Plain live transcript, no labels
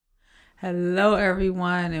Hello,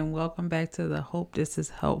 everyone, and welcome back to the Hope This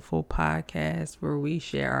Is Helpful podcast, where we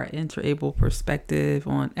share our interable perspective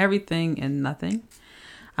on everything and nothing.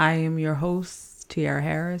 I am your host, Tiara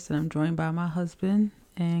Harris, and I'm joined by my husband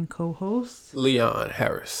and co-host, Leon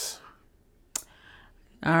Harris.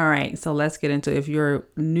 All right, so let's get into it. If you're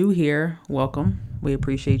new here, welcome. We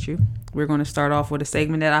appreciate you. We're going to start off with a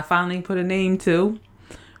segment that I finally put a name to,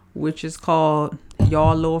 which is called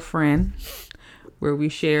Y'all Little Friend, where we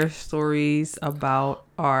share stories about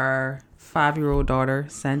our 5-year-old daughter.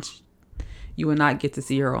 Since you will not get to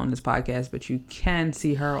see her on this podcast, but you can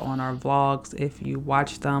see her on our vlogs if you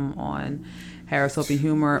watch them on Harris Hope and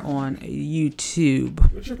Humor on YouTube.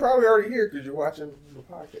 But you're probably already here because you're watching the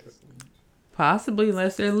podcast. Possibly,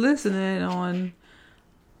 unless they're listening on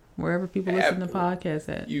wherever people listen to podcasts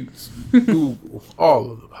at. Google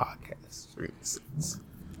all of the podcasts, for instance.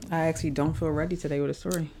 I actually don't feel ready today with a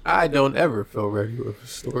story. I don't ever feel ready with a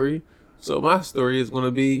story. So my story is going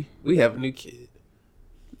to be, we have a new kid.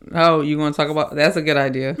 Oh, you want to talk about... That's a good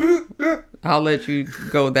idea. I'll let you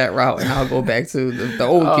go that route and I'll go back to the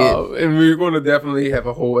old kid. And we're going to definitely have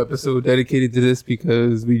a whole episode dedicated to this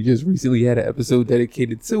because we just recently had an episode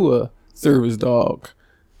dedicated to a service dog.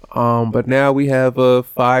 But now we have a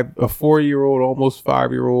 4-year-old, almost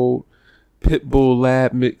 5-year-old pit bull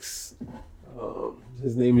lab mix.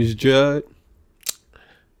 His name is Judd,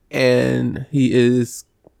 and he is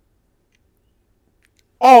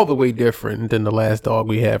all the way different than the last dog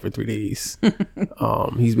we had for 3 days.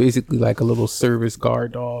 He's basically like a little service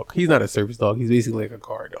guard dog. He's not a service dog. He's basically like a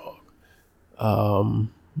guard dog.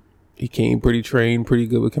 He came pretty trained, pretty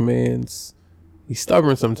good with commands. He's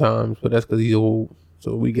stubborn sometimes, but that's because he's old,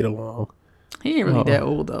 so we get along. He ain't really that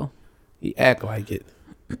old, though. He act like it.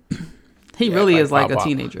 He really is like a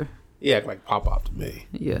teenager. He act like Pop-Pop to me.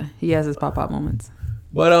 Yeah, he has his Pop-Pop moments.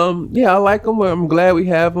 But yeah, I like him. I'm glad we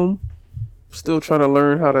have him. Still trying to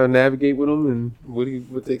learn how to navigate with him and what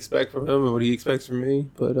to expect from him and what he expects from me.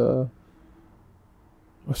 But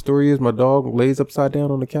my story is my dog lays upside down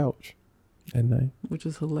on the couch at night, which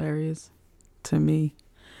is hilarious to me.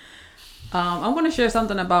 I want to share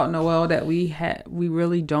something about Noelle that we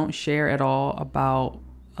really don't share at all about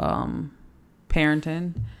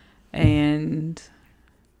parenting, and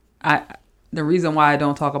the reason why I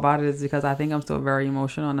don't talk about it is because I think I'm still very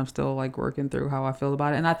emotional and I'm still like working through how I feel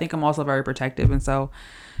about it. And I think I'm also very protective. And so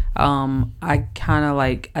I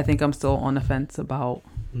think I'm still on the fence about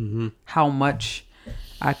how much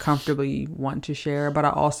I comfortably want to share. But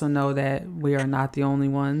I also know that we are not the only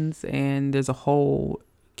ones. And there's a whole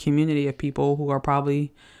community of people who are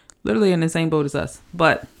probably literally in the same boat as us.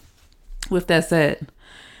 But with that said,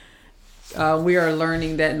 we are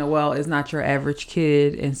learning that Noelle is not your average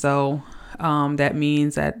kid. And so that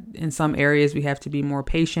means that in some areas we have to be more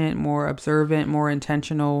patient, more observant, more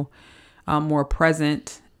intentional, more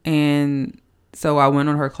present. And so I went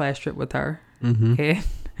on her class trip with her. And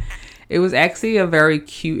it was actually a very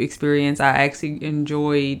cute experience. I actually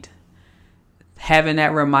enjoyed having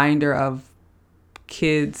that reminder of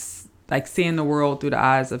kids, like seeing the world through the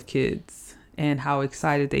eyes of kids and how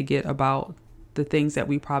excited they get about the things that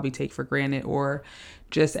we probably take for granted or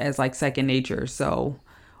just as like second nature. So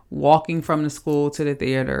walking from the school to the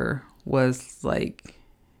theater was like,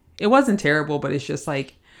 it wasn't terrible, but it's just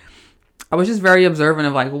like, I was just very observant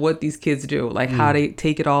of like what these kids do, like how they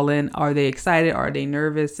take it all in. Are they excited? Are they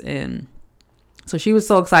nervous? And so she was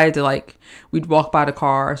so excited to like, we'd walk by the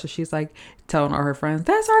car. So she's like telling all her friends,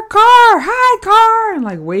 that's our car. Hi, car. And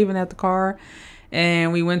like waving at the car.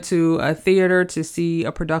 And we went to a theater to see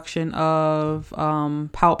a production of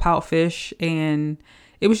Pout Pout Fish. And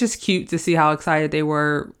it was just cute to see how excited they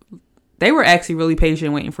were. They were actually really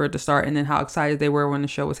patient waiting for it to start. And then how excited they were when the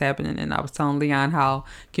show was happening. And I was telling Leon how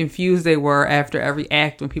confused they were after every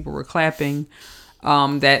act when people were clapping.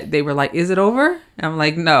 That they were like, is it over? And I'm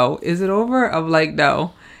like, no. Is it over? I'm like,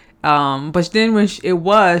 no. But then when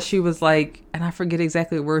she was like, and I forget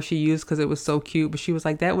exactly the word she used because it was so cute, but she was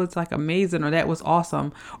like, that was like amazing, or that was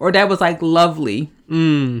awesome, or that was like lovely.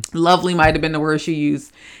 Lovely might have been the word she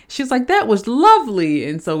used. She was like, that was lovely.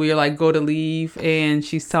 And so we were like, go to leave. And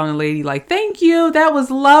she's telling the lady like, thank you. That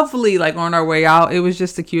was lovely. Like on our way out, it was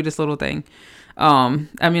just the cutest little thing. I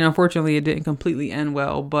mean, unfortunately it didn't completely end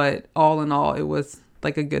well, but all in all, it was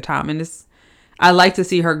like a good time. And I like to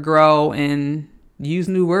see her grow and use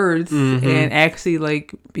new words and actually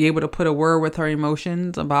like be able to put a word with her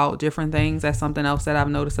emotions about different things. That's something else that I've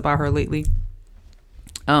noticed about her lately.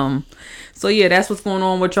 So yeah, that's what's going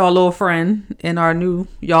on with y'all little friend and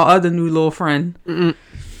y'all other new little friend.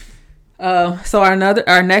 So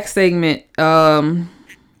our next segment, I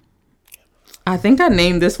think I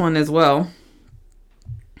named this one as well.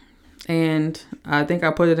 And I think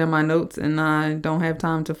I put it in my notes and I don't have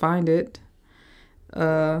time to find it.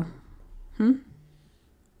 Oh,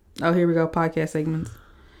 here we go. Podcast segments.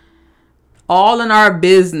 All in Our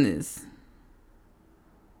Business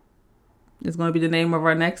is going to be the name of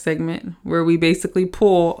our next segment, where we basically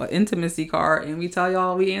pull an intimacy card and we tell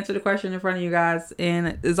y'all, we answer the question in front of you guys,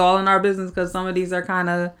 and it's all in our business because some of these are kind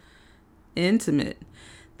of intimate.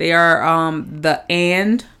 They are the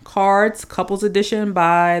And cards, couples edition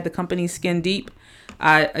by the company Skin Deep.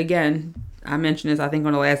 I mentioned this, I think,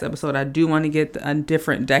 on the last episode. I do want to get a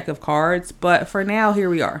different deck of cards, but for now, here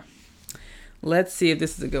we are. Let's see if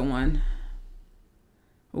this is a good one.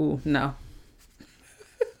 Ooh, no.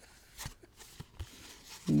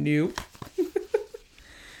 Nope.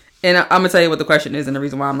 And I'm going to tell you what the question is and the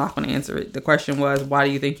reason why I'm not going to answer it. The question was, why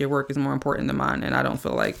do you think your work is more important than mine? And I don't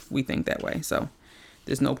feel like we think that way. So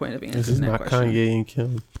there's no point of answering that question. This is not Kanye and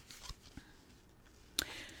Kim.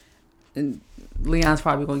 And Leon's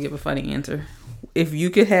probably going to give a funny answer. If you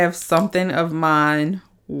could have something of mine,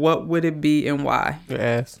 what would it be and why? Your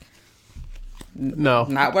ass. No.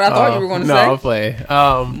 Not what I thought you were going to say. No, I'm playing.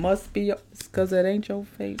 Must be because it ain't your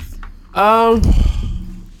face.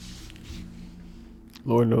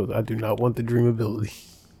 Lord knows I do not want the dream ability.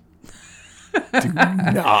 Do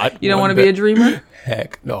not. You don't want to be a dreamer?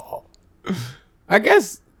 Heck no. I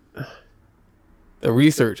guess the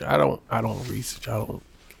research. I don't research.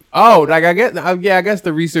 Oh, like I guess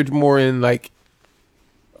the research more in like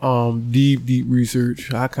deep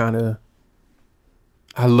research. I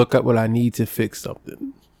look up what I need to fix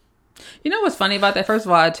something. You know what's funny about that? First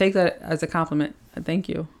of all, I take that as a compliment. Thank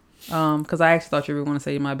you. Because I actually thought you were going to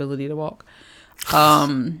say my ability to walk.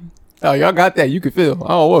 Oh, y'all got that. You can feel. I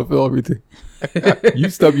don't want to feel everything. You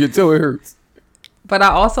stub your toe, it hurts. But I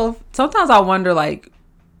also sometimes I wonder, like,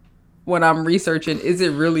 when I'm researching, is it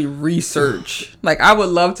really research? Like, I would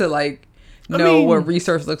love to know what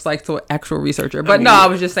research looks like to an actual researcher. But I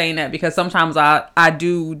was just saying that because sometimes I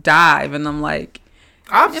do dive and I'm like,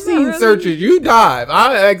 I've seen searches. You dive.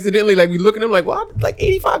 I accidentally be looking at them like,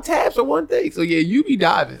 85 tabs for one thing. So yeah, you be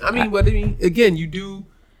diving. Again, you do.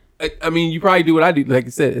 You probably do what I do. Like I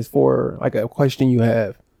said, it's for like a question you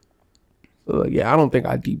have. So I don't think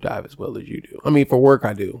I deep dive as well as you do. For work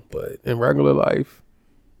I do, but in regular life,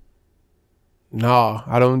 nah,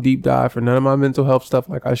 I don't deep dive for none of my mental health stuff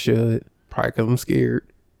like I should. Probably because I'm scared.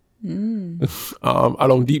 I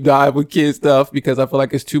don't deep dive with kid stuff because I feel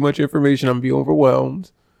like it's too much information. I'm be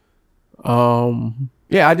overwhelmed.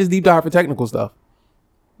 I just deep dive for technical stuff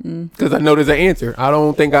because I know there's an answer. I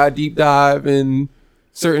don't think I deep dive in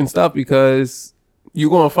certain stuff because you're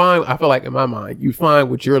going to find, I feel like in my mind, you find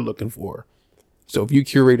what you're looking for. So if you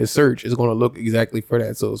curate a search, it's going to look exactly for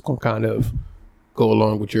that. So it's going to kind of go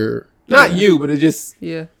along with your, not you, but it just,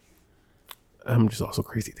 I'm just also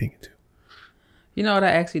crazy thinking too. You know what I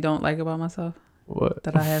actually don't like about myself? What?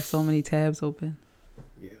 That I have so many tabs open.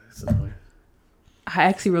 Yeah, that's annoying. I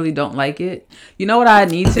actually really don't like it. You know what I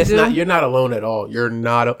need to do? You're not alone at all. You're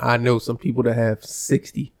not. I know some people that have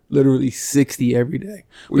 60, literally 60 every day.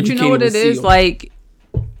 But you know what it is? Like,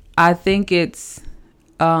 I think it's,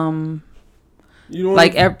 people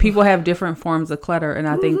have different forms of clutter, and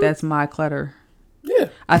I think that's my clutter. Yeah.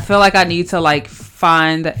 I feel like I need to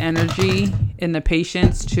find the energy and the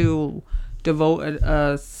patience to devote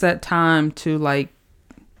a set time to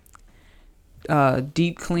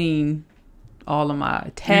deep clean all of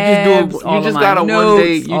my tabs, all of my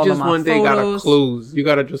notes, all of my photos. Gotta close. You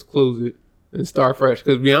gotta just close it and start fresh.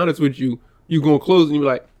 Because to be honest with you, you're gonna close and you're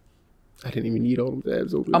like, I didn't even need all them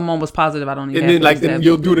tabs open. I'm almost positive I don't even. And then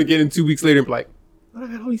you'll do it again in 2 weeks later and be like, I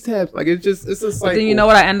got all these tabs. It's a cycle. But then you know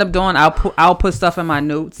what I end up doing? I'll put stuff in my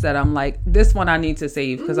notes that I'm like, this one I need to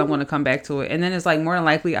save because I want to come back to it. And then it's more than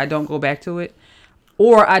likely I don't go back to it,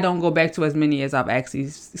 or I don't go back to as many as I've actually.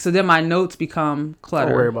 So then my notes become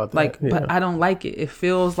clutter. Don't worry about that. But I don't like it. It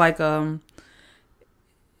feels like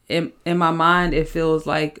in my mind it feels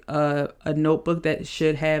like a notebook that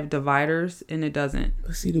should have dividers and it doesn't.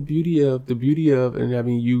 See the beauty of,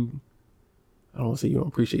 and you. I don't want to say you don't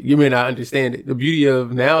appreciate it. You may not understand it. The beauty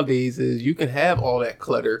of nowadays is you can have all that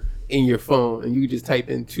clutter in your phone and you just type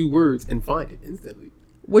in 2 words and find it instantly.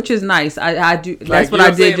 Which is nice. I do. That's what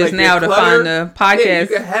I did just now to find the podcast. Yeah, you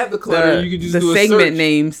can have the clutter. You can just do a segment search.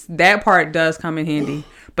 Names. That part does come in handy.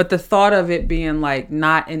 But the thought of it being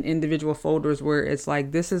not in individual folders where it's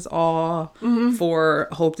this is all for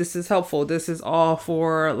hope. This is helpful. This is all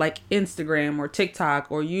for Instagram or TikTok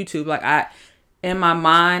or YouTube. In my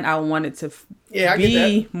mind, I want it to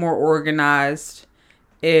be more organized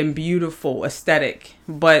and beautiful, aesthetic.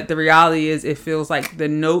 But the reality is, it feels like the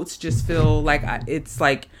notes just feel like it's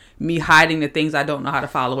me hiding the things I don't know how to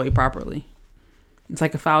file away properly. It's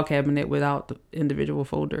like a file cabinet without the individual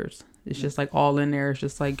folders. It's just like all in there. It's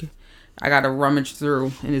just like I got to rummage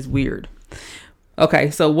through, and it's weird.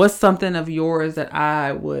 Okay, so what's something of yours that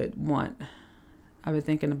I would want? I've been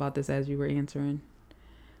thinking about this as you were answering.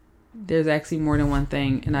 There's actually more than one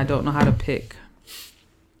thing, and I don't know how to pick.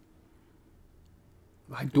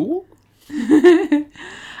 My duel?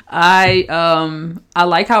 I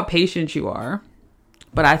like how patient you are.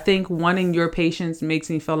 But I think wanting your patience makes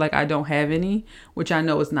me feel like I don't have any, which I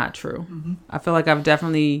know is not true. Mm-hmm. I feel like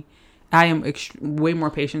I am way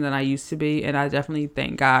more patient than I used to be. And I definitely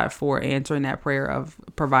thank God for answering that prayer of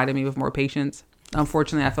providing me with more patience.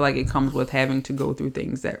 Unfortunately, I feel like it comes with having to go through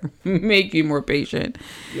things that make you more patient.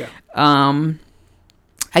 Yeah.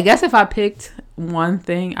 I guess if I picked one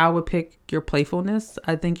thing, I would pick your playfulness.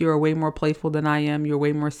 I think you're way more playful than I am. You're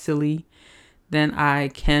way more silly than I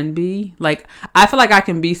can be. Like, I feel like I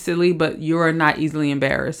can be silly, but you're not easily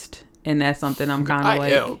embarrassed. And that's something I'm kind of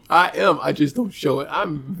like... I am. I just don't show it.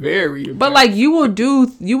 I'm very embarrassed. But like, you will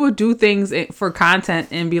do things for content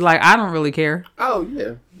and be like, I don't really care. Oh,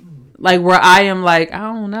 yeah. Like, where I am like, I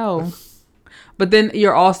don't know. But then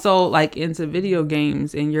you're also like into video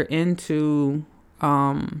games and you're into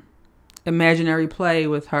imaginary play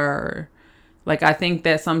with her. Like, I think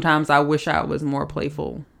that sometimes I wish I was more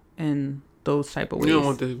playful and those type of ways. You don't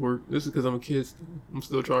want this work. This is because I'm a kid still. I'm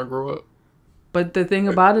still trying to grow up. But the thing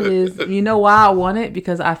about it is, you know why I want it?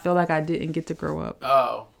 Because I feel like I didn't get to grow up.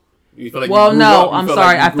 Oh. You feel like I'm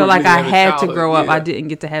sorry. I feel like I had to grow up. Yeah. I didn't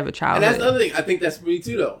get to have a childhood. And that's the other thing. I think that's for me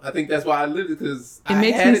too, though. I think that's why I lived it, because it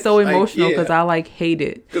makes me so emotional because I like hate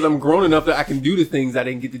it. Because I'm grown enough that I can do the things I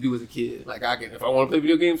didn't get to do as a kid. Like, I can, if I want to play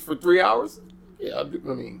video games for 3 hours, yeah, I'll do.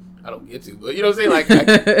 I mean, I don't get to, but you know what I'm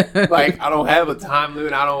saying? Like, I don't have a time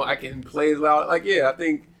limit. I can play as loud. Like, yeah, I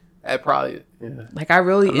think that probably, yeah. Like, I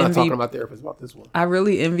really I'm not talking to my therapist about this one. I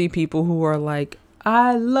really envy people who are like,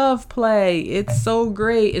 I love play. It's so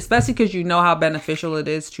great, especially because you know how beneficial it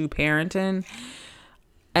is to parenting.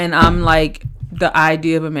 And I'm like, the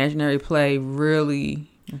idea of imaginary play really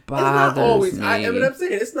bothers me. I mean, I'm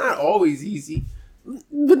saying it's not always easy.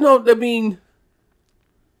 But no, I mean,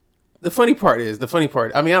 the funny part.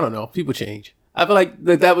 I mean, I don't know. People change. I feel like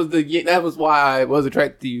that was why I was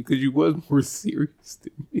attracted to you, because you was more serious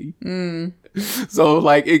than me. Mm. So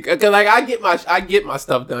like, I get my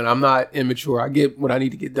stuff done. I'm not immature. I get what I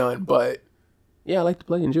need to get done. But yeah, I like to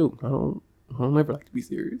play and joke. I don't ever like to be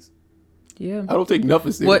serious. Yeah, I don't take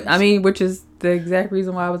nothing serious. Which is the exact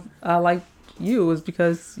reason why I like you, was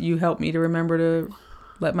because you helped me to remember to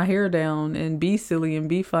let my hair down and be silly and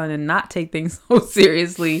be fun and not take things so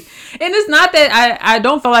seriously. And it's not that I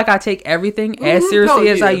don't feel like I take everything as seriously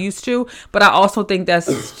as I used to, but I also think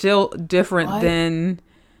that's still different than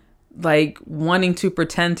like wanting to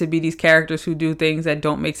pretend to be these characters who do things that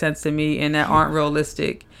don't make sense to me and that aren't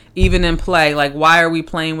realistic, even in play. Like, why are we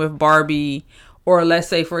playing with Barbie? Or let's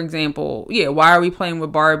say, for example, why are we playing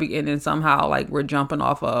with Barbie and then somehow like we're jumping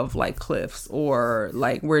off of like cliffs, or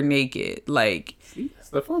like we're naked? Like, see, that's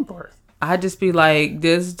the fun part. I just be like,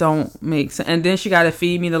 this don't make sense. And then she got to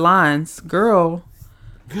feed me the lines, girl.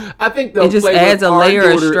 I think it just adds a layer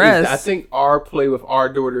of stress. I think our play with our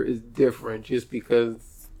daughter is different, just because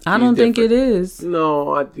I don't think it is.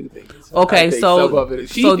 No, I do think it's okay.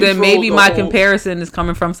 So then maybe my comparison is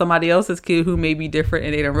coming from somebody else's kid who may be different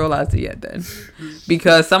and they don't realize it yet. Then,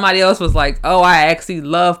 because somebody else was like, "Oh, I actually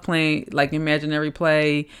love playing like imaginary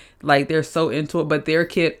play. Like they're so into it." But their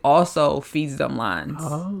kid also feeds them lines.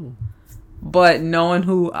 Oh. But knowing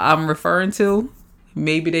who I'm referring to,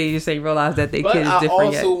 maybe they just ain't realize that their kid is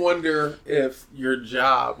different yet. I also wonder if your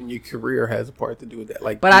job and your career has a part to do with that.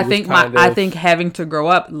 Like, but I think having to grow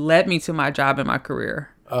up led me to my job and my career.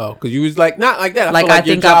 Oh, because you was like not like that. I think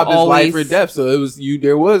your job is life or death. So it was you.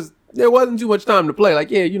 There wasn't too much time to play. Like,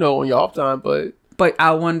 yeah, on your off time, but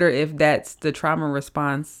I wonder if that's the trauma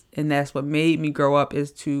response, and that's what made me grow up,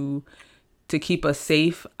 is to keep us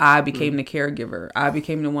safe. I became the caregiver. I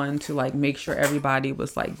became the one to like make sure everybody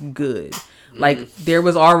was like good. Like there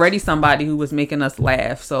was already somebody who was making us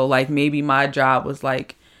laugh. So like maybe my job was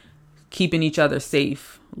like keeping each other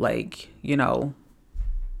safe. Like, I'm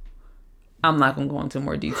not going to go into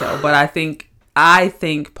more detail, but I think I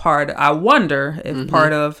wonder if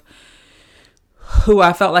part of who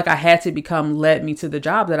I felt like I had to become led me to the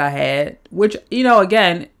job that I had, which,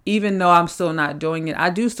 again, even though I'm still not doing it, I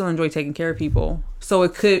do still enjoy taking care of people. So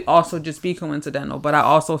it could also just be coincidental, but I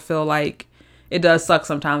also feel like it does suck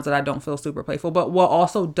sometimes that I don't feel super playful. But what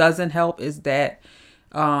also doesn't help is that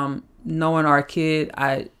knowing our kid,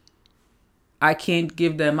 I can't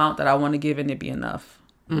give the amount that I want to give and it be enough.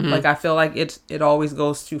 Like I feel like it always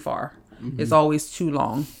goes too far. It's always too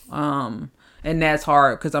long. And that's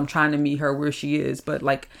hard because I'm trying to meet her where she is, but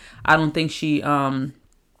like I don't think she really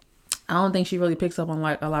picks up on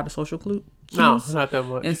like a lot of social cues. No, not that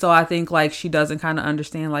much. And so I think like she doesn't kind of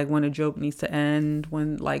understand like when a joke needs to end,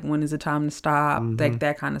 when is the time to stop,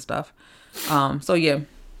 that kind of stuff. So yeah,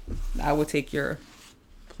 I would take your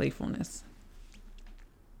playfulness.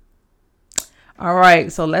 All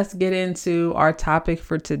right, so let's get into our topic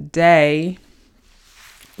for today,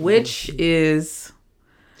 which is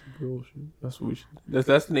that's what we should.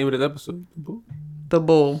 That's the name of the episode. The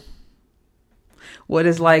bull. What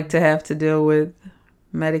it's like to have to deal with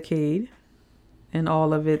Medicaid and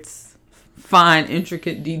all of its fine,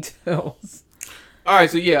 intricate details. All right,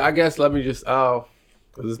 so yeah, I guess let me just because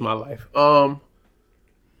it's my life.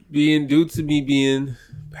 Due to me being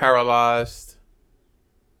paralyzed,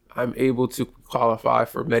 I'm able to qualify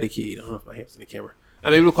for Medicaid. I don't know if my hand's in the camera.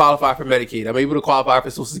 I'm able to qualify for Medicaid. I'm able to qualify for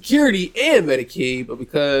Social Security and Medicaid, but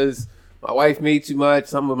because my wife made too much,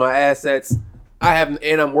 some of my assets,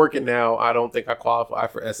 and I'm working now, I don't think I qualify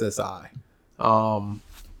for SSI.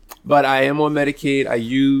 But I am on Medicaid. I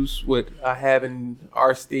use what I have in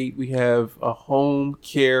our state. We have a home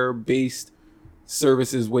care based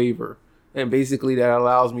services waiver. And basically that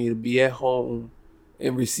allows me to be at home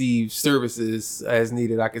and receive services as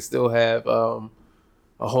needed. I can still have a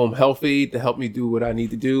home health aide to help me do what I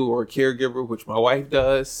need to do, or a caregiver, which my wife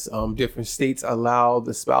does. Different states allow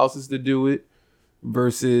the spouses to do it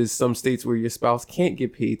versus some states where your spouse can't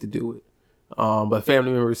get paid to do it. But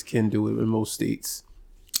family members can do it in most states.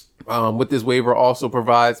 What this waiver also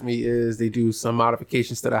provides me is they do some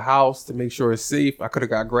modifications to the house to make sure it's safe. I could have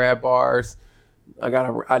got grab bars.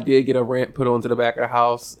 I did get a ramp put onto the back of the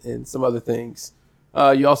house and some other things.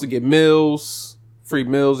 You also get meals, free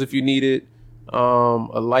meals if you need it, a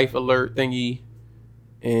life alert thingy,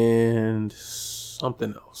 and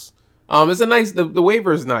something else. It's a nice, the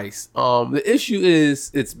waiver is nice. The issue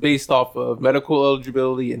is it's based off of medical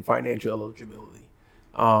eligibility and financial eligibility.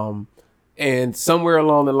 And somewhere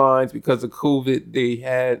along the lines, because of COVID, they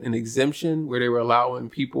had an exemption where they were allowing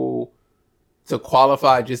people to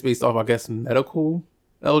qualify just based off, I guess, medical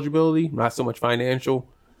eligibility, not so much financial.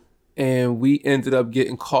 And we ended up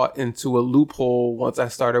getting caught into a loophole once I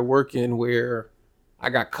started working where I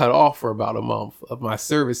got cut off for about a month of my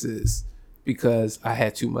services because I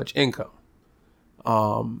had too much income.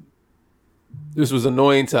 This was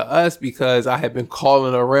annoying to us because I had been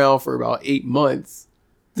calling around for about 8 months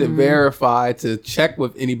to verify, to check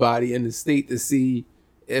with anybody in the state to see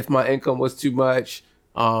if my income was too much,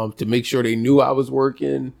 to make sure they knew I was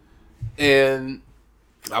working. And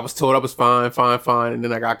I was told I was fine. And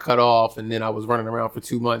then I got cut off. And then I was running around for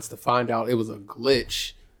 2 months to find out it was a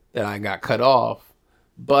glitch that I got cut off.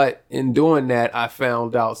 But in doing that, I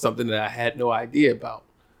found out something that I had no idea about.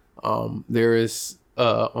 There is,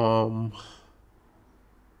 I don't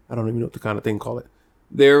even know what the kind of thing call it.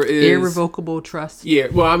 There is irrevocable trust. Yeah.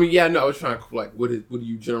 Well, I mean, yeah, no, I was trying to like, what do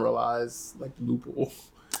you generalize? Like the loophole.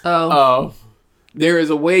 Oh. There is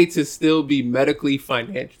a way to still be to be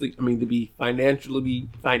financially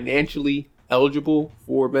eligible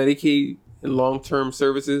for Medicaid and long-term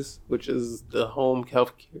services, which is the home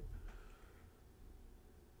health care,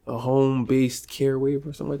 a home-based care waiver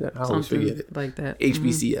or something like that. I always forget it. Like that.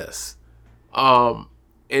 HBCS. And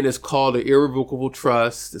it's called an irrevocable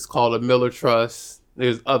trust. It's called a Miller trust.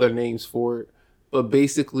 There's other names for it. But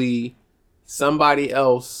basically, somebody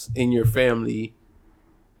else in your family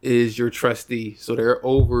is your trustee. So they're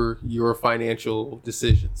over your financial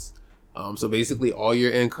decisions. So basically, all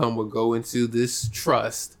your income will go into this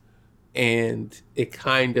trust. And it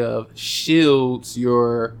kind of shields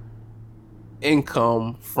your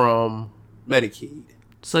income from Medicaid.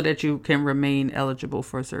 So that you can remain eligible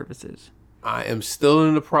for services. I am still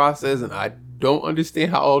in the process, and I don't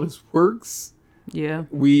understand how all this works. Yeah.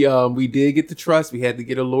 We did get the trust. We had to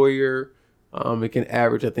get a lawyer. It can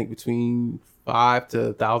average, I think, between $500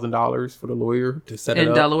 to $1,000 for the lawyer to set it up.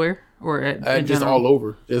 In Delaware or in just all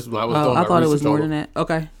over. Just when I was doing I thought it was more all than that.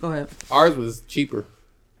 Okay, go ahead. Ours was cheaper.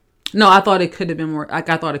 No, I thought it could have been more. I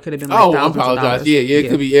thought it could have been. Like I apologize. Yeah, it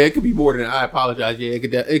could be. Yeah, it could be more than that. I apologize. Yeah,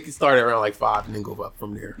 it could start around like 5 and then go up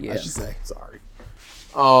from there. Yeah. I should say. Sorry.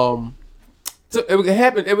 So it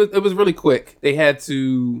happened. It was really quick. They had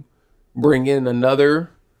to bring in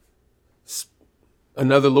another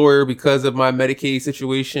lawyer because of my Medicaid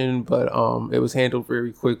situation, but it was handled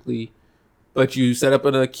very quickly. But you set up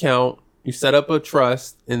an account, you set up a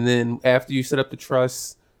trust, and then after you set up the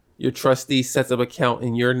trust, your trustee sets up an account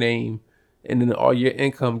in your name, and then all your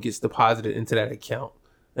income gets deposited into that account.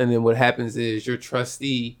 And then what happens is your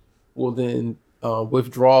trustee will then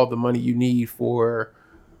withdraw the money you need for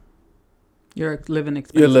Your living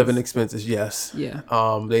expenses. your living expenses. Yes. Yeah.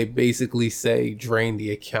 They basically say drain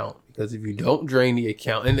the account, because if you don't drain the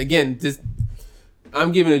account, and again,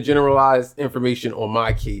 I'm giving a generalized information on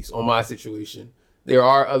my case, on my situation. There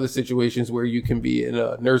are other situations where you can be in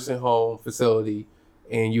a nursing home facility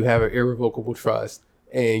and you have an irrevocable trust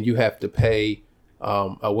and you have to pay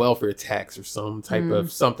a welfare tax or some type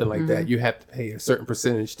of something like that. You have to pay a certain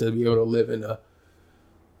percentage to be able to live in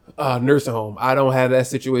a nursing home. I don't have that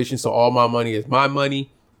situation, so all my money is my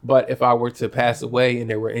money. But if I were to pass away and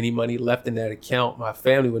there were any money left in that account, my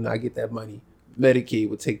family would not get that money. Medicaid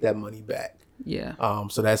would take that money back. Yeah.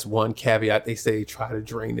 So that's one caveat. They say try to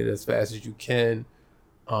drain it as fast as you can.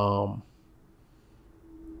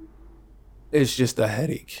 It's just a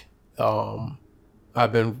headache.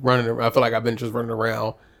 I've been running around. I feel like I've been just running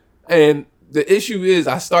around. And the issue is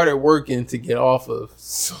I started working to get off of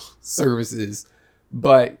services,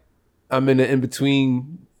 but I'm in the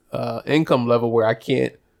in-between income level where I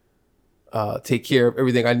can't take care of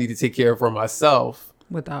everything I need to take care of for myself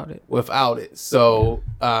Without it. So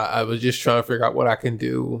I was just trying to figure out what I can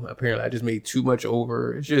do. Apparently I just made too much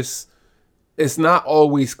over. It's not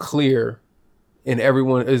always clear, and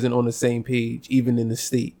everyone isn't on the same page, even in the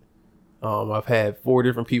state. I've had 4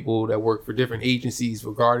 different people that work for different agencies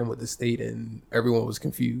regarding with the state, and everyone was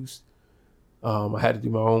confused. I had to do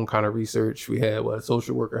my own kind of research. We had a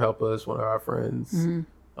social worker help us, one of our friends. And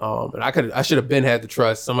I should have been had the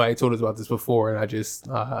trust. Somebody told us about this before, and I just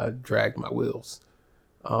dragged my wheels.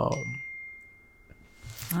 I'm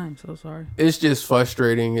so sorry. It's just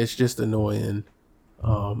frustrating. It's just annoying.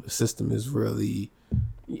 The system is really...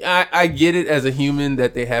 I get it as a human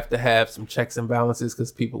that they have to have some checks and balances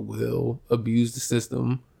because people will abuse the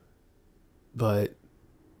system. But...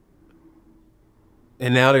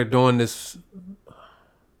 And now they're doing this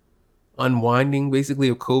unwinding, basically,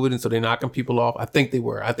 of COVID, and so they're knocking people off. I think they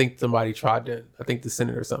were. I think somebody tried to... I think the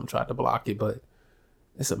Senate or something tried to block it, but...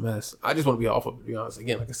 It's a mess. I just want to be off of it, to be honest.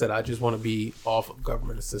 Again, like I said, I just want to be off of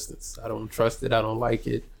government assistance. I don't trust it. I don't like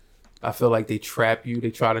it. I feel like they trap you.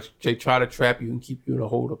 They try to trap you and keep you in a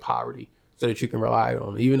hold of poverty so that you can rely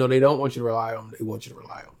on them. Even though they don't want you to rely on them, they want you to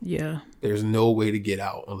rely on them. Yeah. There's no way to get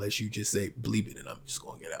out unless you just say, believe it, and I'm just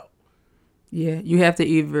going to get out. Yeah. You have to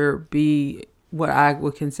either be what I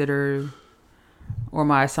would consider, or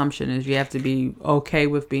my assumption is you have to be okay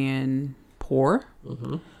with being poor.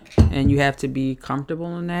 And you have to be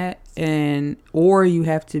comfortable in that, or you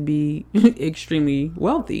have to be extremely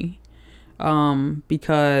wealthy,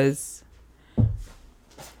 because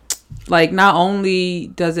like not only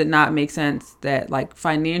does it not make sense that like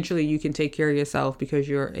financially you can take care of yourself because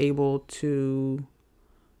you're able to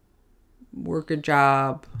work a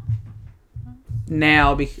job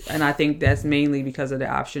now, and I think that's mainly because of the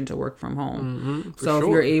option to work from home. So if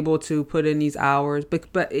you're able to put in these hours,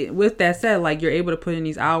 but with that said, like you're able to put in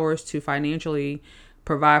these hours to financially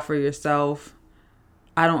provide for yourself,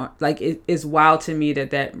 I don't like it's wild to me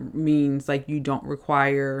that means like you don't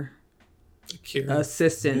require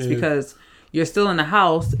assistance because you're still in the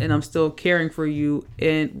house and I'm still caring for you,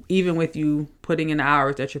 and even with you putting in the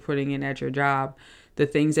hours that you're putting in at your job, the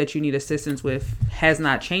things that you need assistance with has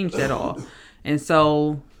not changed at all. And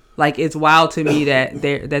so, like, it's wild to me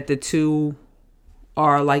that the two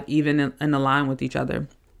are, like, even in a line with each other.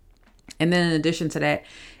 And then in addition to that,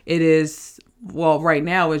 it is, well, right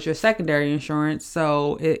now it's your secondary insurance.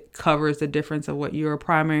 So it covers the difference of what your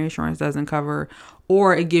primary insurance doesn't cover.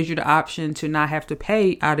 Or it gives you the option to not have to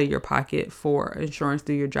pay out of your pocket for insurance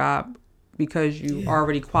through your job because you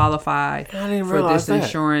already qualify for this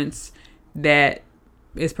insurance that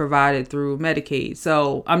is provided through Medicaid.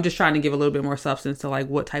 So I'm just trying to give a little bit more substance to like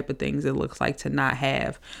what type of things it looks like to not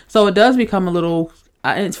have. So it does become a little,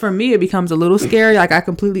 and for me, it becomes a little scary. Like I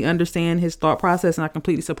completely understand his thought process and I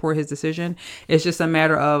completely support his decision. It's just a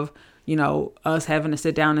matter of, you know, us having to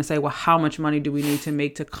sit down and say, well, how much money do we need to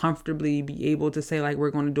make to comfortably be able to say like,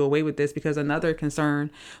 we're going to do away with this? Because another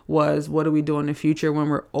concern was, what do we do in the future when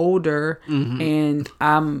we're older and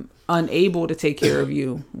I'm unable to take care of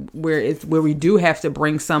you, where we do have to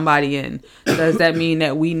bring somebody in? Does that mean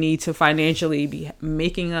that we need to financially be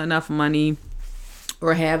making enough money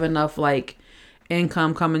or have enough like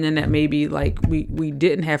income coming in that maybe like we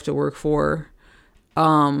didn't have to work for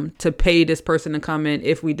to pay this person to come in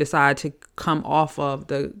if we decide to come off of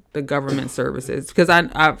the government services? Because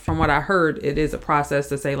I from what I heard, it is a process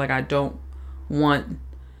to say like I don't want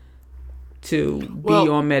to be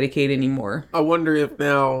on Medicaid anymore. I wonder if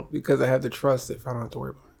now, because I have the trust, if I don't have to worry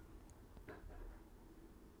about it.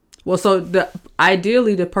 Well, so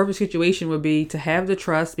ideally the perfect situation would be to have the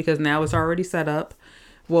trust because now it's already set up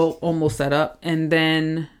will almost set up, and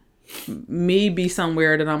then me be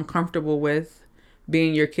somewhere that I'm comfortable with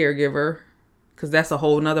being your caregiver, because that's a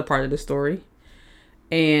whole nother part of the story.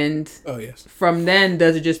 And from then,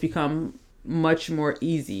 does it just become much more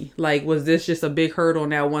easy? Like, was this just a big hurdle?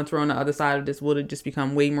 Now, once we're on the other side of this, will it just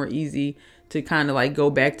become way more easy to kind of like go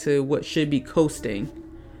back to what should be coasting?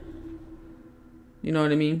 You know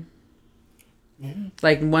what I mean? Yeah.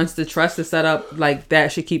 Like, once the trust is set up, like,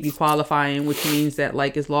 that should keep you qualifying, which means that,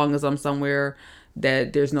 like, as long as I'm somewhere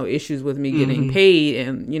that there's no issues with me getting paid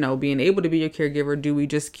and, you know, being able to be your caregiver, do we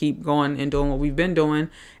just keep going and doing what we've been doing?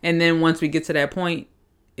 And then once we get to that point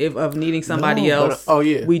of needing somebody else,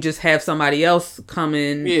 we just have somebody else come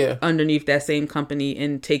in underneath that same company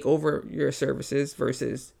and take over your services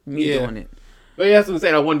versus me doing it. But that's what I'm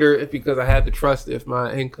saying. I wonder if, because I have the trust, if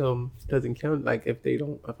my income doesn't count, like if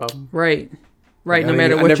I'm right. No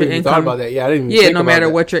matter what your income. Thought about that. Yeah, I didn't even think no about matter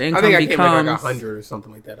that. what your income becomes. I think I came like 100 or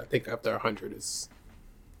something like that. I think after 100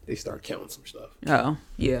 they start counting some stuff. Oh,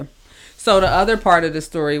 yeah. So the other part of the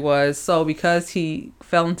story was, so because he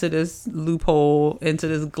fell into this loophole, into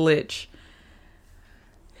this glitch,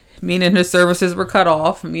 meaning his services were cut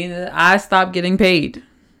off, meaning I stopped getting paid.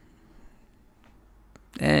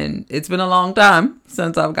 And it's been a long time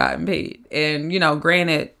since I've gotten paid. And, you know,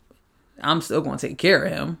 granted, I'm still going to take care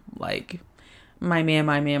of him. Like, my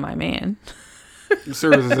man. Your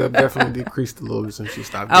services have definitely decreased a little since you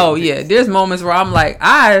stopped. Oh, paid. Yeah. There's moments where I'm like,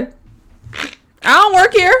 I don't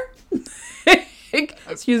work here.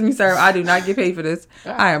 Excuse me, sir. I do not get paid for this.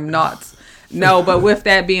 I am not. No, but with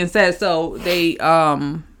that being said, so they,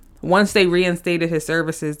 once they reinstated his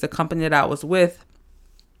services, the company that I was with,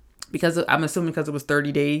 because I'm assuming because it was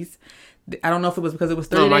 30 days. I don't know if it was because it was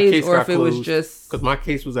 30 days or if it was just... Because my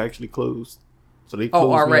case was actually closed. So they closed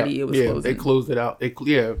already it was closed. They closed it out.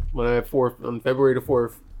 When on February the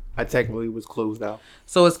 4th, I technically was closed out.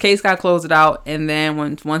 So his case got closed out, and then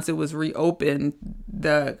once it was reopened,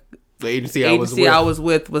 the agency I was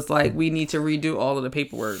with was like, we need to redo all of the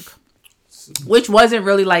paperwork. Which wasn't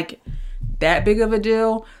really like that big of a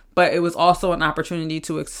deal, but it was also an opportunity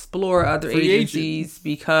to explore other agencies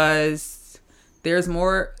because there's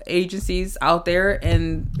more agencies out there,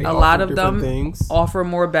 and a lot of them offer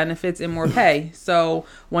more benefits and more pay. So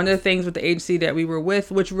one of the things with the agency that we were with,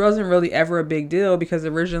 which wasn't really ever a big deal because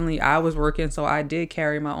originally I was working, so I did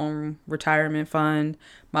carry my own retirement fund,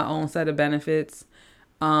 my own set of benefits.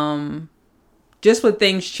 Just with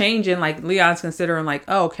things changing, like Leon's considering like,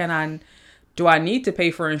 do I need to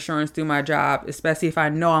pay for insurance through my job, especially if I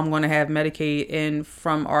know I'm going to have Medicaid? And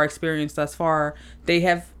from our experience thus far, they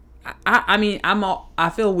have,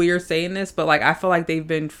 I feel weird saying this, but like, I feel like they've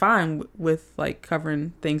been fine with like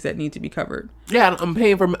covering things that need to be covered. Yeah, I'm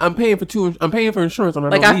paying for insurance. I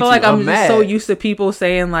feel like I'm just so used to people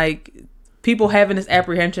saying like, people having this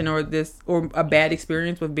apprehension or a bad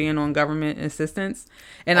experience with being on government assistance.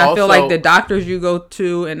 And I feel like the doctors you go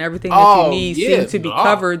to and everything that you need seem to be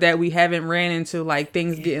covered, that we haven't ran into like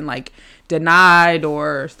things getting like denied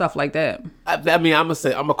or stuff like that. I'm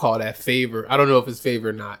gonna call that favor. I don't know if it's favor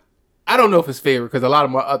or not. I don't know if it's favor because a lot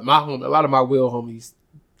of my wheel homies,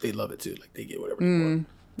 they love it too. Like they get whatever they want.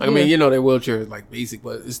 Like, I mean, you know, their wheelchair is like basic,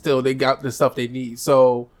 but it's still, they got the stuff they need.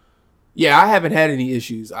 So yeah, I haven't had any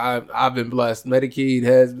issues. I've been blessed. Medicaid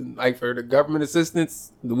has been, like, for the government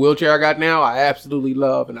assistance, the wheelchair I got now, I absolutely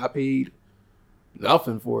love, and I paid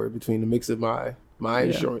nothing for it between the mix of my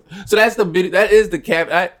insurance. So that is the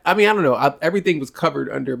cap. I mean, I don't know. Everything was covered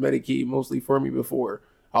under Medicaid mostly for me before.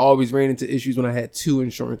 I always ran into issues when I had two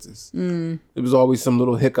insurances. There was always some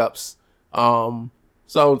little hiccups.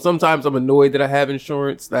 So sometimes I'm annoyed that I have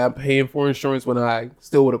insurance, that I'm paying for insurance when I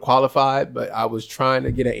still would have qualified, but I was trying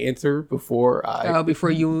to get an answer before I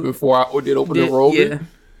did open the enrollment.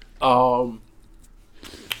 Yeah.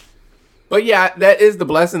 But yeah, that is the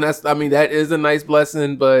blessing. That is a nice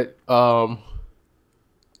blessing, but I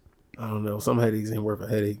don't know. Some headaches ain't worth a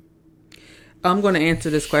headache. I'm going to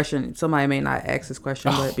answer this question. Somebody may not ask this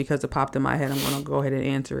question, but because it popped in my head, I'm going to go ahead and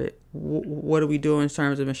answer it. What do we do in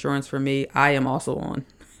terms of insurance for me? I am also on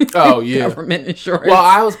government insurance. Well,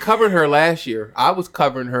 I was covering her last year.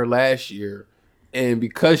 And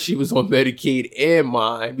because she was on Medicaid and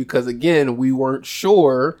mine, because again, we weren't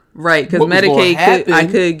sure. Right, because Medicaid, I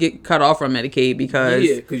could get cut off from Medicaid because...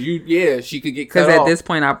 she could get cut off. Because at this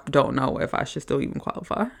point, I don't know if I should still even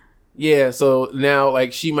qualify. Yeah, so now,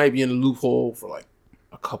 like, she might be in a loophole for, like,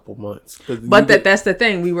 a couple months. But that's the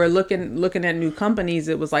thing. We were looking at new companies.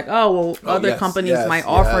 It was like, other companies might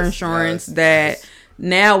offer insurance that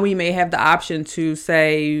now we may have the option to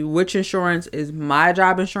say, which insurance is my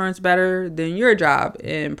job insurance better than your job?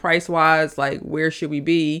 And price-wise, like, where should we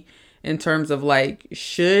be? in terms of like,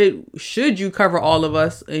 should you cover all of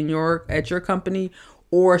us at your company,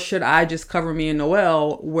 or should I just cover me and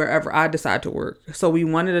Noel wherever I decide to work? So we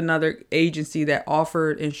wanted another agency that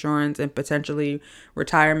offered insurance and potentially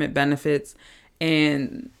retirement benefits.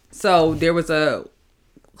 And so there was a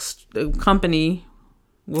company.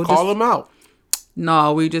 Call them out.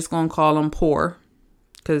 No, we just gonna call them Poor,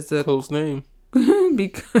 because the close name.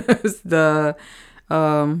 because the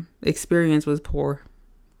experience was poor,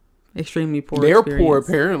 extremely poor. They're poor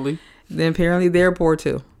apparently. Then apparently they're poor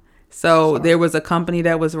too. So there was a company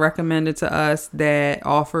that was recommended to us that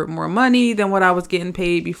offered more money than what I was getting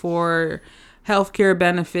paid before, healthcare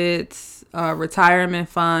benefits, retirement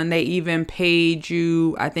fund. They even paid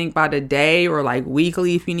you, I think, by the day or like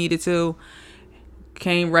weekly if you needed to.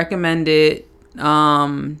 Came recommended.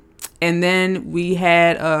 And then we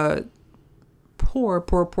had a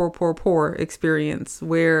poor experience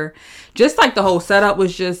where just like the whole setup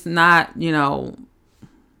was just not,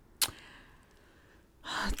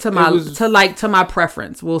 to my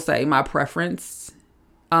preference. We'll say my preference.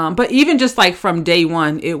 But even just like from day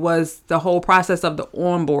one, it was the whole process of the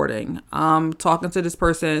onboarding. Talking to this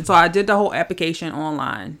person. So I did the whole application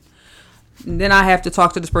online. Then I have to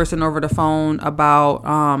talk to this person over the phone about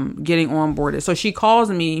getting onboarded. So she calls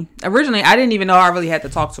me. Originally, I didn't even know I really had to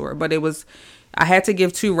talk to her, but I had to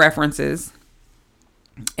give 2 references.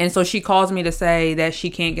 And so she calls me to say that she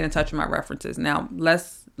can't get in touch with my references. Now,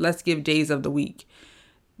 let's give days of the week.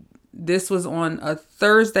 This was on a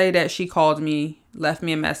Thursday that she called me, left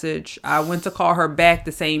me a message. I went to call her back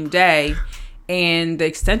the same day, and the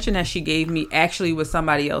extension that she gave me actually was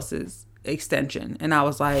somebody else's extension. And I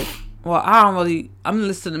was like, well, I'm going to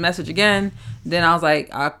listen to the message again. Then I was like,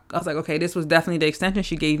 okay, this was definitely the extension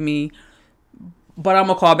she gave me, but I'm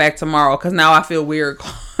going to call back tomorrow because now I feel weird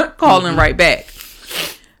calling right back.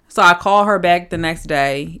 So I call her back the next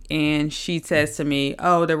day, and she says to me,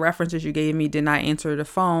 oh, the references you gave me did not answer the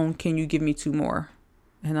phone. Can you give me 2 more?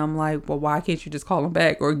 And I'm like, well, why can't you just call them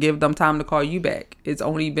back or give them time to call you back? It's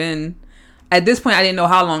only been, at this point, I didn't know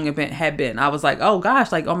how long it had been. I was like, oh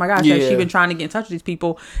gosh, like, oh my gosh, has she been trying to get in touch with these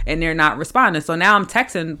people and they're not responding? So now I'm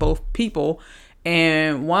texting both people,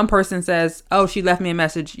 and one person says, oh, she left me a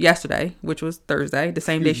message yesterday, which was Thursday, the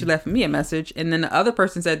same day she left me a message. And then the other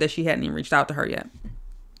person said that she hadn't even reached out to her yet.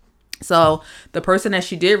 So the person that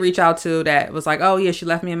she did reach out to that was like, oh yeah, she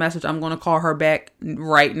left me a message, I'm going to call her back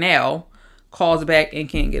right now, calls back and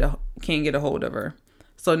can't get a hold of her.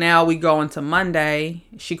 So now we go into Monday.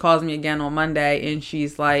 She calls me again on Monday, and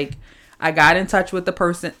she's like, I got in touch with the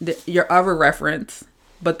person, your other reference,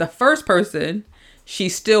 but the first person she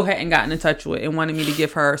still hadn't gotten in touch with and wanted me to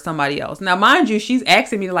give her somebody else. Now, mind you, she's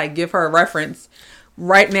asking me to like give her a reference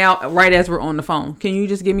right now, right as we're on the phone. Can you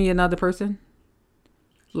just give me another person?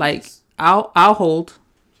 Like, I'll hold.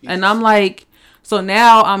 Jesus. And I'm like, so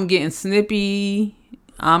now I'm getting snippy.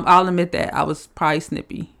 I'll admit that I was probably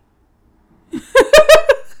snippy.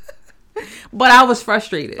 But I was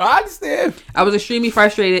frustrated. I understand. I was extremely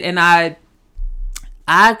frustrated, and I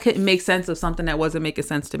couldn't make sense of something that wasn't making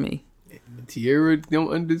sense to me. Tierra don't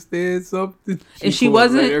understand something. She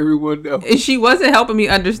wasn't. Let everyone know. And she wasn't helping me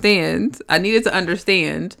understand. I needed to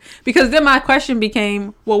understand, because then my question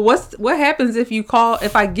became, well, what happens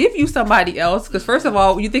if I give you somebody else? Because first of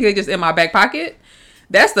all, you think they're just in my back pocket?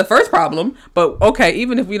 That's the first problem. But okay,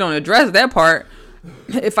 even if we don't address that part,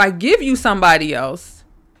 if I give you somebody else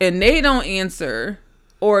and they don't answer,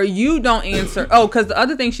 or you don't answer, because the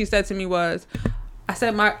other thing she said to me was, I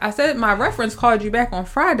said my reference called you back on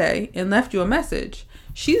Friday and left you a message.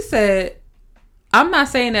 She said, I'm not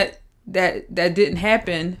saying that didn't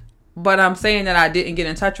happen, but I'm saying that I didn't get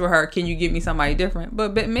in touch with her. Can you give me somebody different?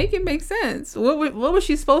 But make it make sense. What was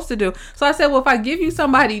she supposed to do? So I said, well, if I give you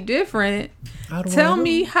somebody different, tell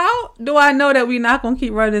me, how do I know that we're not going to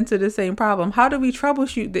keep running into the same problem? How do we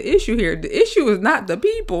troubleshoot the issue here? The issue is not the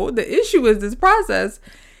people. The issue is this process.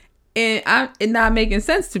 And it's not making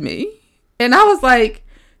sense to me. And I was like,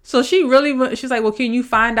 so she's like, well, can you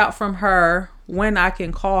find out from her when I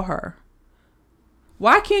can call her?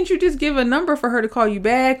 Why can't you just give a number for her to call you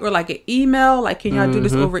back, or like an email? Like, can y'all do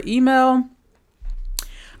this over email?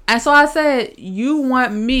 And so I said,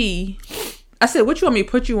 I said, what, you want me to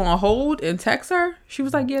put you on hold and text her? She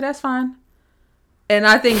was like, yeah, that's fine. And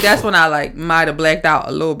I think that's when I like might have blacked out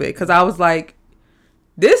a little bit, because I was like,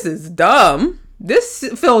 this is dumb. This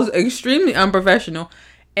feels extremely unprofessional.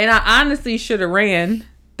 And I honestly should have ran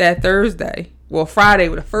that Thursday. Well, Friday,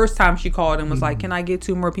 the first time she called and was like, can I get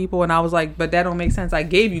 2 more people? And I was like, but that don't make sense. I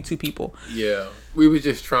gave you 2 people. Yeah. We were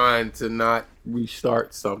just trying to not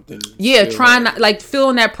restart something. Yeah, trying not, like,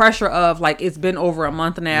 feeling that pressure of, like, it's been over a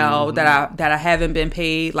month now that I haven't been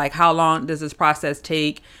paid. Like, how long does this process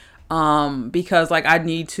take? Because, like, I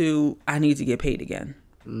need to get paid again.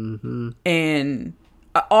 And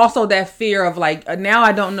also that fear of, like, now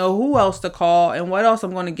I don't know who else to call and what else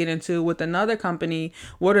I'm going to get into with another company.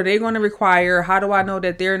 What are they going to require? How do I know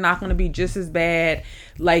that they're not going to be just as bad?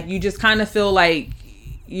 Like, you just kind of feel like,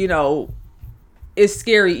 you know, it's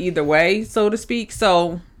scary either way, so to speak.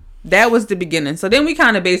 So that was the beginning. So then we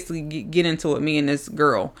kind of basically get into it, me and this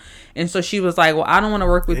girl. And so she was like, well, I don't want to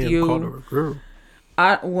work with you. Called her a girl.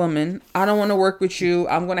 I don't want to work with you.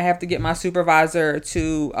 I'm going to have to get my supervisor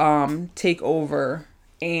to take over,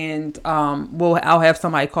 and I'll have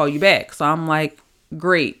somebody call you back. So I'm like,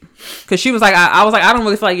 great. Because she was like, I was like, I don't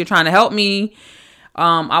really feel like you're trying to help me.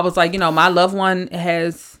 I was like, you know, my loved one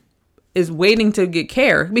is waiting to get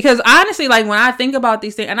care. Because honestly, like, when I think about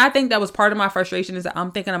these things, and I think that was part of my frustration, is that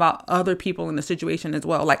I'm thinking about other people in the situation as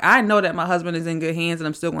well. Like, I know that my husband is in good hands and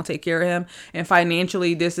I'm still going to take care of him. And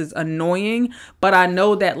financially, this is annoying, but I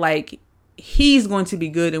know that, like, he's going to be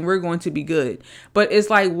good and we're going to be good. But it's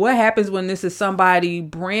like, what happens when this is somebody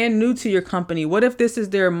brand new to your company? What if this is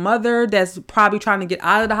their mother that's probably trying to get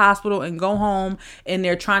out of the hospital and go home, and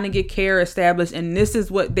they're trying to get care established, and this is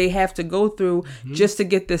what they have to go through just to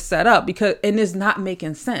get this set up, and it's not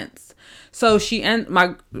making sense. So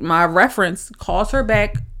my reference calls her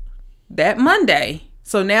back that Monday.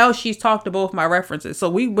 So now she's talked to both my references. So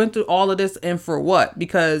we went through all of this, and for what?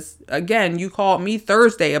 Because, again, you called me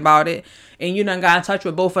Thursday about it, and you done got in touch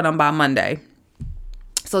with both of them by Monday.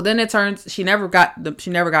 So then it turns, she never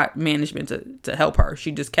got management to help her.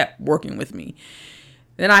 She just kept working with me.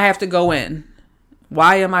 Then I have to go in.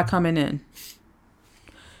 Why am I coming in?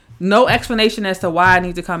 No explanation as to why I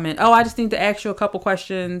need to come in. Oh, I just need to ask you a couple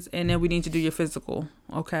questions, and then we need to do your physical.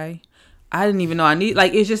 Okay. I didn't even know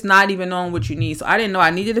it's just not even knowing what you need. So I didn't know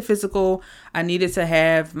I needed a physical. I needed to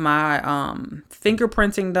have my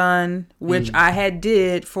fingerprinting done, which I had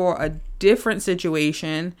did for a different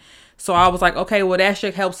situation. So I was like, okay, well, that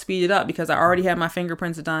should help speed it up, because I already had my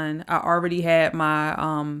fingerprints done. I already had my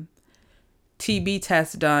TB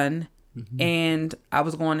test done, and I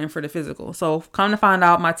was going in for the physical. So come to find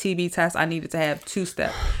out, my TB test, I needed to have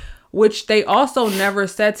 2-step. Which they also never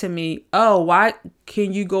said to me, oh, why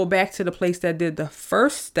can you go back to the place that did the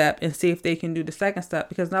first step and see if they can do the second step?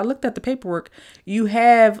 Because when I looked at the paperwork, you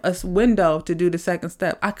have a window to do the second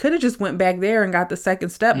step. I could have just went back there and got the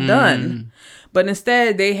second step done. But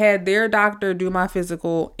instead, they had their doctor do my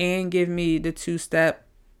physical and give me the 2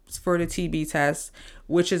 steps for the TB test,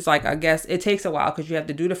 which is like, I guess it takes a while, because you have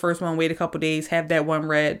to do the first one, wait a couple days, have that one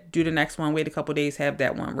read, do the next one, wait a couple days, have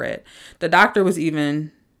that one read. The doctor was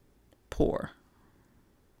even poor.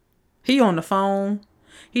 He on the phone.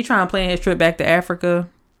 He trying to plan his trip back to Africa.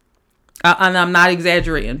 And I'm not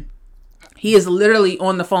exaggerating. He is literally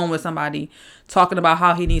on the phone with somebody talking about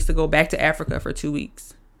how he needs to go back to Africa for 2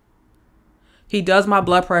 weeks. He does my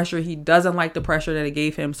blood pressure. He doesn't like the pressure that it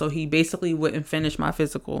gave him. So he basically wouldn't finish my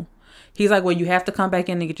physical. He's like, well, you have to come back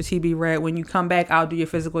in and get your TB read. When you come back, I'll do your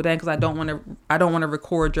physical then, because I don't want to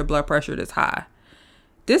record your blood pressure this high.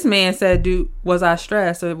 This man said, dude, was I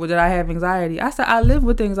stressed or did I have anxiety? I said, I live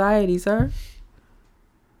with anxiety, sir.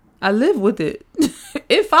 I live with it.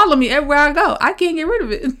 It follows me everywhere I go. I can't get rid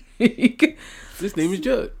of it. His name is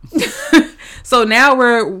Judd. So now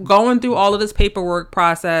we're going through all of this paperwork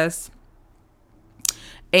process.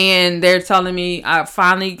 And they're telling me,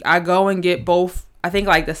 I go and get both. I think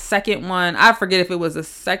like the second one, I forget if it was the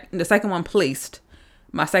second one placed.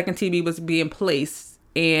 My second TB was being placed.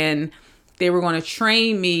 And they were going to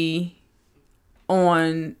train me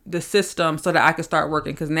on the system so that I could start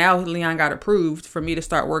working. Because now Leon got approved for me to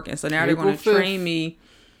start working. So now they're going to train me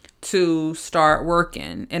to start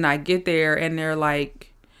working. And I get there and they're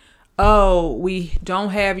like, oh, we don't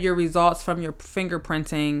have your results from your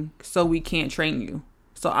fingerprinting, so we can't train you.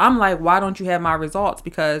 So I'm like, why don't you have my results?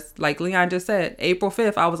 Because like Leon just said, April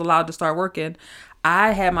 5th, I was allowed to start working.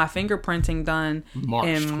 I had my fingerprinting done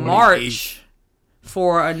in March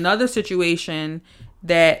for another situation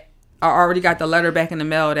that I already got the letter back in the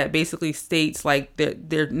mail that basically states like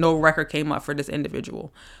there no record came up for this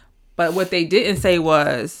individual. But what they didn't say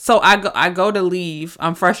was, so I go to leave.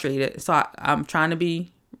 I'm frustrated. So I'm trying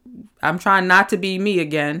not to be me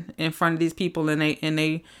again in front of these people in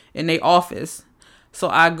they office. So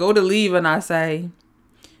I go to leave and I say,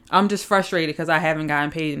 I'm just frustrated because I haven't gotten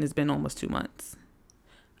paid and it's been almost 2 months.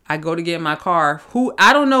 I go to get in my car.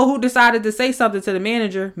 I don't know who decided to say something to the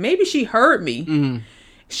manager. Maybe she heard me. Mm-hmm.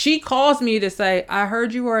 She calls me to say, I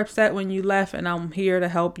heard you were upset when you left and I'm here to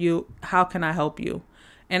help you. How can I help you?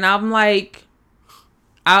 And I'm like,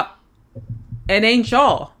 it ain't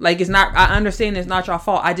y'all. Like, it's not, I understand it's not y'all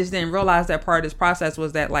fault. I just didn't realize that part of this process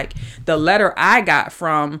was that, like, the letter I got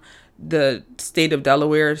from the state of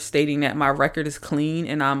Delaware stating that my record is clean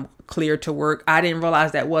and I'm clear to work. I didn't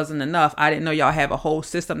realize that wasn't enough. I didn't know y'all have a whole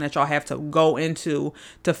system that y'all have to go into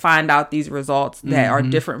to find out these results that are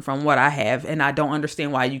different from what I have. And I don't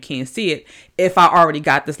understand why you can't see it if I already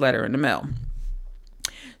got this letter in the mail.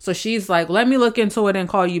 So she's like, let me look into it and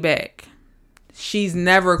call you back. She's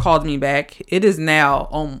never called me back. It is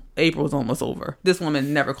now, April's almost over. This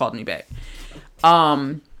woman never called me back.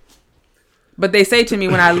 But they say to me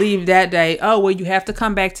when I leave that day, oh, well, you have to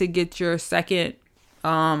come back to get your second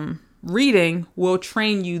reading. We'll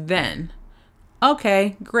train you then.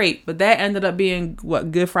 Okay, great. But that ended up being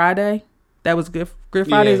what, Good Friday? That was Good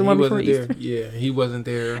Friday is the one before Easter. Yeah, he wasn't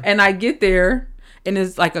there. And I get there and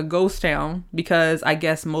it's like a ghost town because I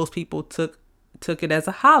guess most people took it as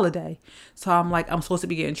a holiday. So I'm like, I'm supposed to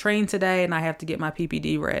be getting trained today and I have to get my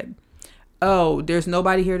PPD read. Oh, there's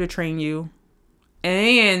nobody here to train you.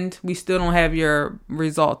 And we still don't have your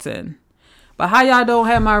results in. But how y'all don't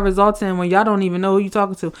have my results in when y'all don't even know who you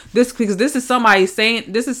talking to? Because this is somebody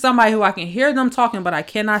who I can hear them talking, but I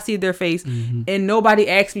cannot see their face. Mm-hmm. And nobody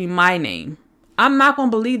asked me my name. I'm not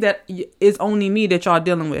going to believe that it's only me that y'all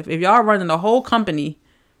dealing with. If y'all running the whole company,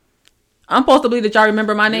 I'm supposed to believe that y'all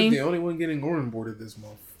remember my name. You're the only one getting onboarded this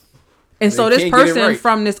month. And so this person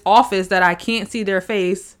from this office that I can't see their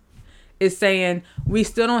face is saying, we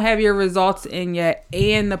still don't have your results in yet.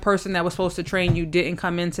 And the person that was supposed to train you didn't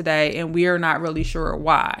come in today. And we are not really sure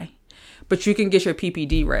why. But you can get your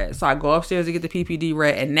PPD read. So I go upstairs to get the PPD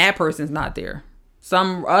read and that person's not there.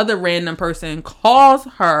 Some other random person calls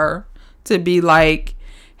her to be like,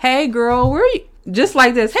 hey girl, where are you? Just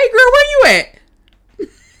like this. Hey girl, where you at?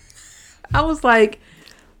 I was like,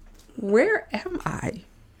 where am I?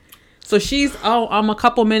 So she's, I'm a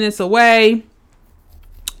couple minutes away.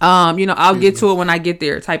 I'll get to it when I get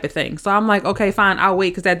there type of thing. So I'm like, okay, fine, I'll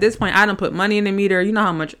wait. Because at this point, I done put money in the meter. You know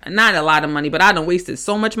how much, not a lot of money, but I done wasted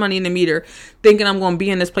so much money in the meter thinking I'm going to be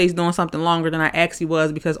in this place doing something longer than I actually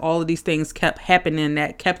was because all of these things kept happening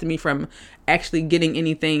that kept me from actually getting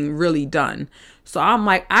anything really done. So I'm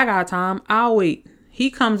like, I got time. I'll wait. He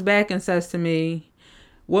comes back and says to me,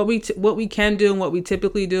 what we can do and what we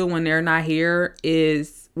typically do when they're not here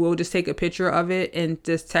is we'll just take a picture of it and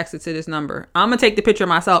just text it to this number. I'm going to take the picture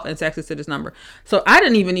myself and text it to this number. So I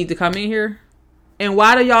didn't even need to come in here. And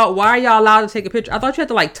why are y'all allowed to take a picture? I thought you had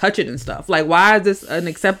to like touch it and stuff. Like, why is this an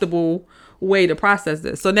acceptable way to process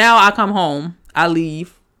this? So now I come home, I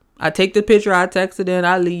leave, I take the picture, I text it in,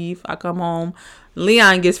 I leave, I come home.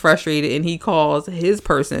 Leon gets frustrated and he calls his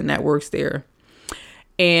person that works there.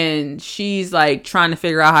 And she's like trying to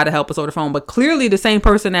figure out how to help us over the phone. But clearly the same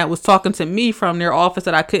person that was talking to me from their office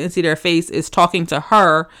that I couldn't see their face is talking to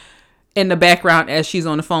her in the background as she's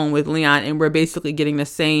on the phone with Leon. And we're basically getting the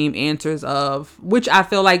same answers of, which I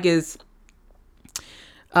feel like is,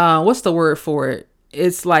 what's the word for it?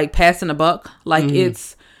 It's like passing the buck. Like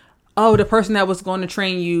it's, the person that was going to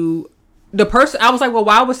train you, I was like, well,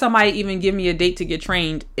 why would somebody even give me a date to get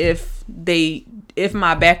trained if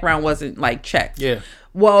my background wasn't like checked? Yeah.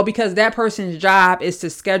 Well, because that person's job is to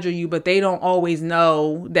schedule you, but they don't always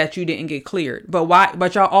know that you didn't get cleared. But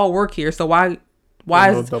y'all all work here. So why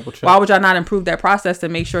would y'all not improve that process to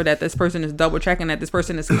make sure that this person is double checking that this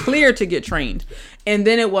person is cleared to get trained? And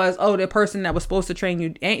then it was, the person that was supposed to train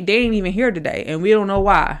you, they ain't even here today. And we don't know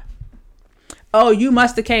why. Oh, you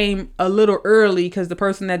must have came a little early because the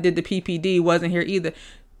person that did the PPD wasn't here either.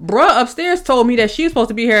 Bruh upstairs told me that she was supposed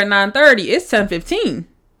to be here at 9:30. It's 10:15.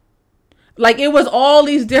 Like, it was all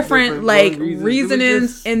these different like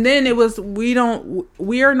reasonings. And then it was, we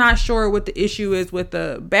are not sure what the issue is with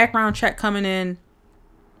the background check coming in.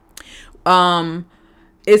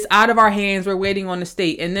 It's out of our hands. We're waiting on the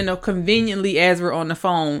state. And then conveniently, as we're on the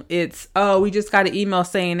phone, it's, we just got an email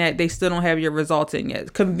saying that they still don't have your results in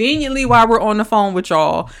yet. Conveniently, while we're on the phone with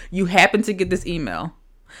y'all, you happen to get this email.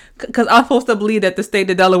 Because I'm supposed to believe that the state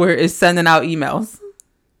of Delaware is sending out emails.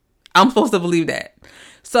 I'm supposed to believe that.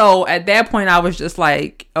 So at that point, I was just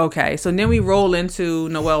like, okay. So then we roll into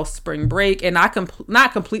Noel's spring break. And I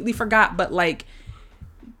not completely forgot, but like,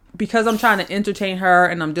 because I'm trying to entertain her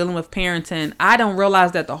and I'm dealing with parenting, I don't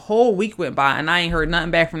realize that the whole week went by and I ain't heard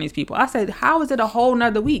nothing back from these people. I said, how is it a whole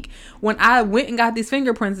nother week when I went and got these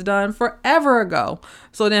fingerprints done forever ago?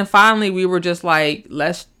 So then finally we were just like,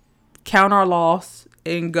 let's count our loss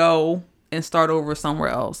and go and start over somewhere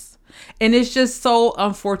else. And it's just so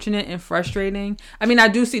unfortunate and frustrating. I mean, I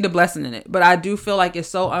do see the blessing in it, but I do feel like it's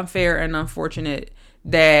so unfair and unfortunate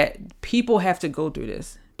that people have to go through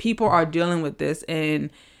this. People are dealing with this, and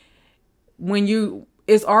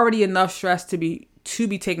it's already enough stress to be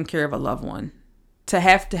taking care of a loved one. To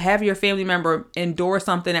have your family member endure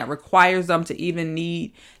something that requires them to even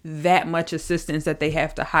need that much assistance that they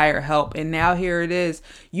have to hire help. And now here it is.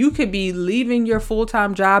 You could be leaving your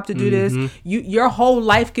full-time job to do this. Your whole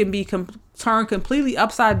life can be turned completely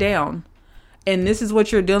upside down. And this is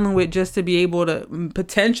what you're dealing with just to be able to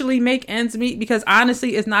potentially make ends meet. Because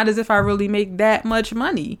honestly, it's not as if I really make that much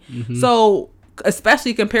money. So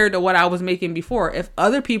especially compared to what I was making before. If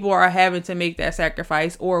other people are having to make that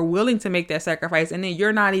sacrifice or willing to make that sacrifice, and then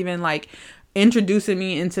you're not even like introducing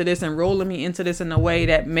me into this and rolling me into this in a way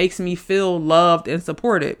that makes me feel loved and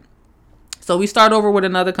supported. So we start over with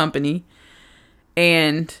another company,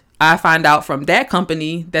 and I find out from that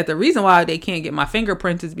company that the reason why they can't get my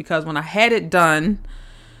fingerprints is because when I had it done,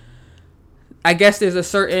 I guess there's a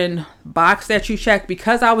certain box that you check.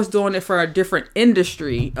 Because I was doing it for a different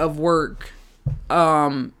industry of work,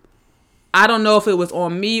 I don't know if it was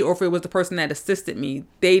on me or if it was the person that assisted me.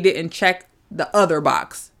 They didn't check the other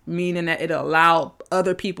box, meaning that it allowed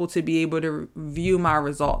other people to be able to view my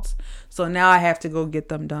results. So now I have to go get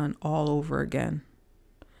them done all over again,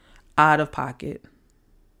 out of pocket.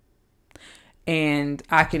 And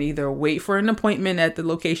I can either wait for an appointment at the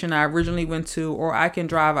location I originally went to, or I can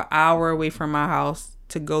drive an hour away from my house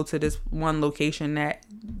to go to this one location that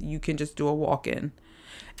you can just do a walk-in.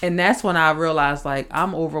 And that's when I realized, like,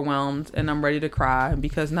 I'm overwhelmed and I'm ready to cry,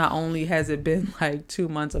 because not only has it been like 2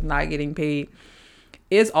 months of not getting paid,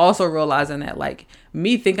 it's also realizing that, like,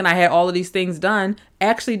 me thinking I had all of these things done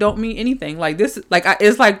actually don't mean anything. Like this, like,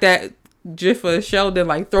 it's like that GIF of Sheldon,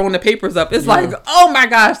 like, throwing the papers up. It's like, oh my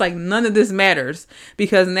gosh, like, none of this matters,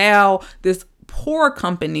 because now this poor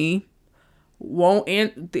company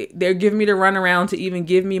they're giving me the runaround to even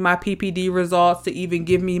give me my PPD results, to even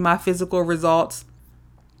give me my physical results.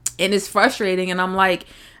 And it's frustrating. And I'm like,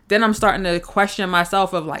 then I'm starting to question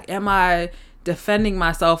myself of like, am I defending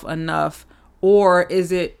myself enough? Or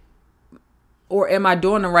am I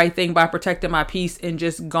doing the right thing by protecting my peace and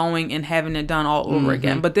just going and having it done all over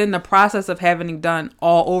again? But then the process of having it done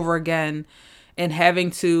all over again and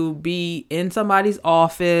having to be in somebody's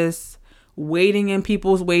office, waiting in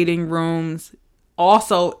people's waiting rooms,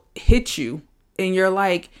 also hits you. And you're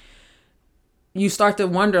like, you start to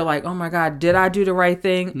wonder, like, oh my God, did I do the right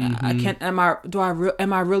thing? Am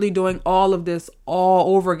I really doing all of this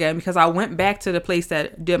all over again? Because I went back to the place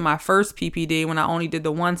that did my first PPD when I only did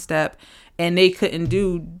the one step, and they couldn't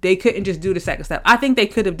just do the second step. I think they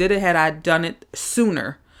could have did it had I done it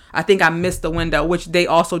sooner. I think I missed the window, which they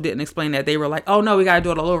also didn't explain that. They were like, oh no, we got to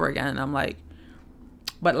do it all over again. And I'm like,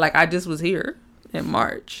 but like, I just was here in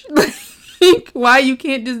March. Why you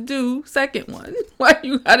can't just do second one? Why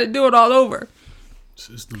you got to do it all over?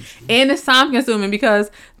 Systems. And it's time consuming, because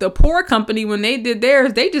the poor company, when they did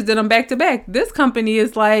theirs, they just did them back to back. This company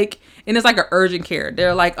is like, and it's like an urgent care.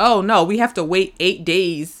 They're like, oh no, we have to wait 8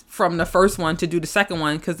 days from the first one to do the second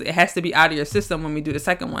one, because it has to be out of your system when we do the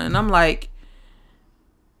second one. And I'm like,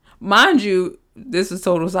 mind you, this is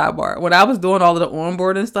total sidebar. When I was doing all of the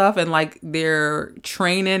onboarding stuff and like their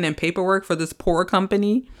training and paperwork for this poor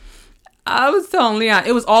company, I was telling Leon,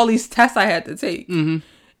 it was all these tests I had to take.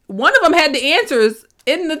 One of them had the answers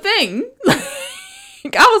in the thing.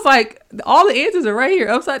 I was like, all the answers are right here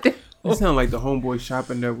upside down. It sounds like the Homeboy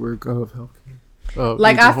Shopping Network of healthcare.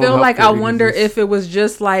 Like, I feel like I wonder if it was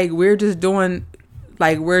just like, we're just going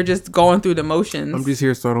through the motions. I'm just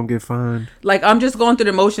here so I don't get fined. Like, I'm just going through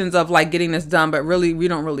the motions of like getting this done, but really we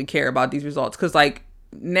don't really care about these results. Because like,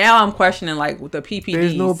 now I'm questioning like with the PPDs.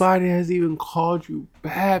 There's nobody has even called you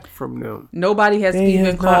back from them. Nobody has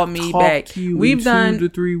even called me back. We've done 2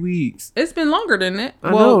 to 3 weeks. It's been longer than that.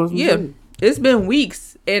 I know. It's been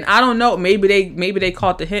weeks, and I don't know. Maybe they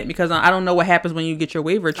caught the hint, because I don't know what happens when you get your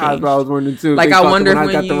waiver changed. I was wondering too. Like, I wonder when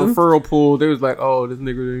I got the referral pool, they was like, "Oh, this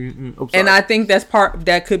nigga." And I think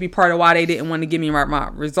that could be part of why they didn't want to give me my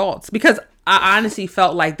results, because I honestly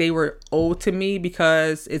felt like they were owed to me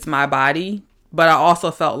because it's my body. But I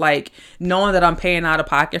also felt like, knowing that I'm paying out of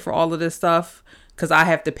pocket for all of this stuff, because I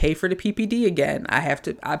have to pay for the PPD again.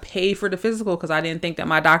 I pay for the physical because I didn't think that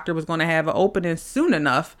my doctor was going to have an opening soon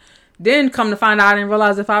enough. Then come to find out, I didn't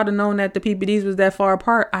realize if I would have known that the PPDs was that far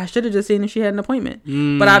apart, I should have just seen if she had an appointment.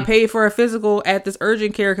 But I paid for a physical at this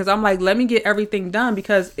urgent care because I'm like, let me get everything done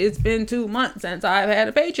because it's been 2 months since I've had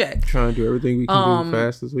a paycheck. Trying to do everything we can do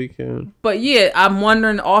fast as we can. But yeah, I'm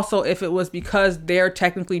wondering also if it was because they're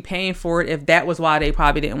technically paying for it, if that was why they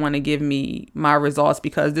probably didn't want to give me my results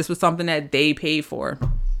because this was something that they paid for.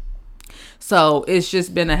 So it's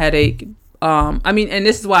just been a headache. I mean, and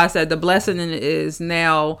this is why I said the blessing in it is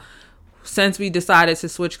now, since we decided to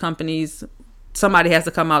switch companies, somebody has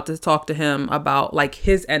to come out to talk to him about like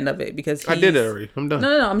his end of it because I did it already. I'm done.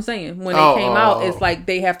 No. I'm saying when they came out, it's like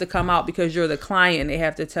they have to come out because you're the client. They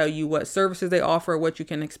have to tell you what services they offer, what you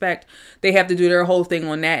can expect. They have to do their whole thing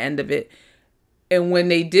on that end of it. And when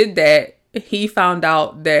they did that, he found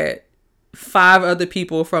out that 5 other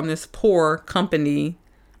people from this poor company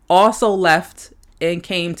also left and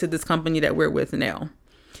came to this company that we're with now.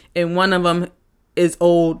 And one of them is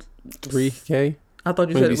old. $3K? I thought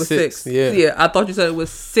you said it was 6. Yeah, I thought you said it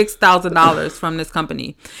was $6,000 from this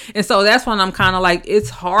company. And so that's when I'm kind of like,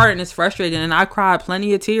 it's hard and it's frustrating. And I cried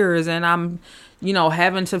plenty of tears and I'm,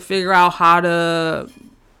 having to figure out how to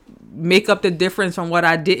make up the difference from what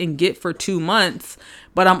I didn't get for 2 months.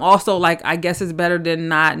 But I'm also like, I guess it's better than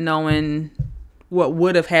not knowing what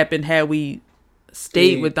would have happened had we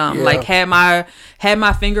stayed with them. Yeah. Like had my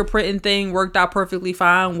fingerprinting thing worked out perfectly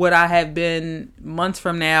fine, would I have been months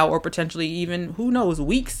from now or potentially even, who knows,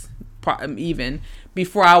 weeks even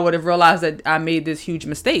before I would have realized that I made this huge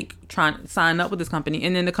mistake trying to sign up with this company.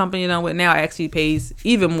 And then the company I'm with now actually pays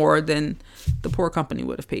even more than the poor company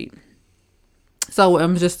would have paid. So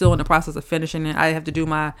I'm just still in the process of finishing it. I have to do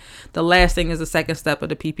the last thing is the second step of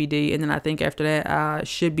the PPD. And then I think after that, I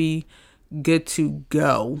should be good to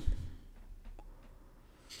go.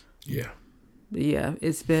 Yeah. Yeah,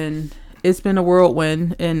 it's been a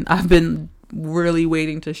whirlwind and I've been really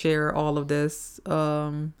waiting to share all of this.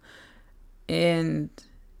 And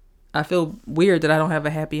I feel weird that I don't have a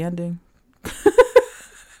happy ending.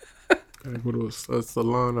 Gotta go to a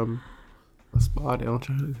salon, a spa down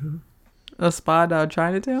Chinatown. A spa down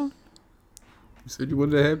Chinatown? You said you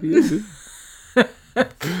wanted a happy ending.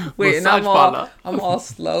 Wait, and I'm all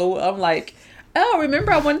slow. I'm like, oh,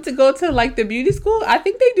 remember I wanted to go to like the beauty school? I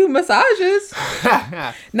think they do massages.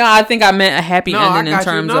 No, I think I meant a happy ending in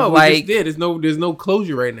terms of like. There's no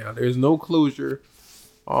closure right now. There's no closure.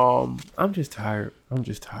 I'm just tired.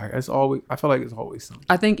 It's always. I feel like it's always something.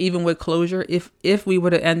 I think even with closure, if we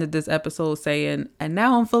would have ended this episode saying, and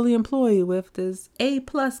now I'm fully employed with this A+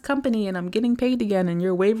 company and I'm getting paid again and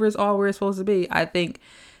your waiver is all where it's supposed to be, I think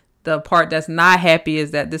the part that's not happy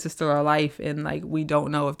is that this is still our life and like we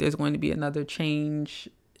don't know if there's going to be another change,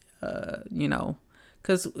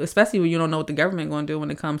 because especially when you don't know what the government going to do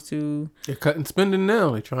when it comes to. They're cutting spending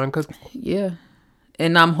now. They try and cut. Yeah.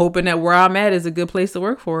 And I'm hoping that where I'm at is a good place to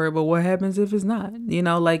work for it. But what happens if it's not?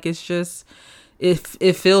 Like it's just, it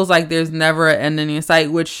feels like there's never an ending in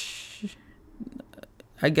sight, which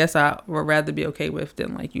I guess I would rather be okay with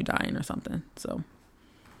than like you dying or something. So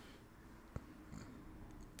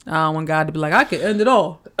I don't want God to be like, I could end it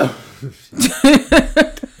all.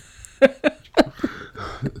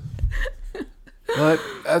 But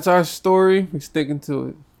that's our story. We're sticking to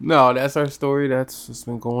it. No, that's our story. That's what's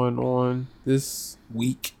been going on this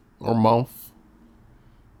week or month.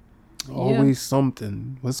 Always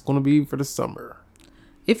something. What's going to be for the summer?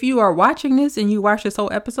 If you are watching this and you watch this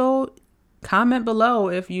whole episode, comment below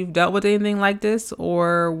if you've dealt with anything like this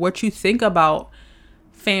or what you think about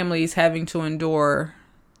families having to endure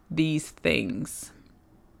these things.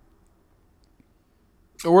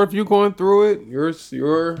 Or if you're going through it,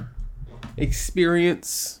 your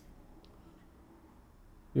experience,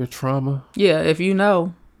 your trauma. Yeah, if you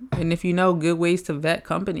know. And if you know good ways to vet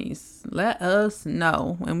companies, let us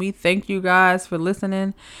know. And we thank you guys for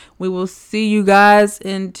listening. We will see you guys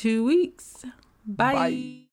in 2 weeks. Bye.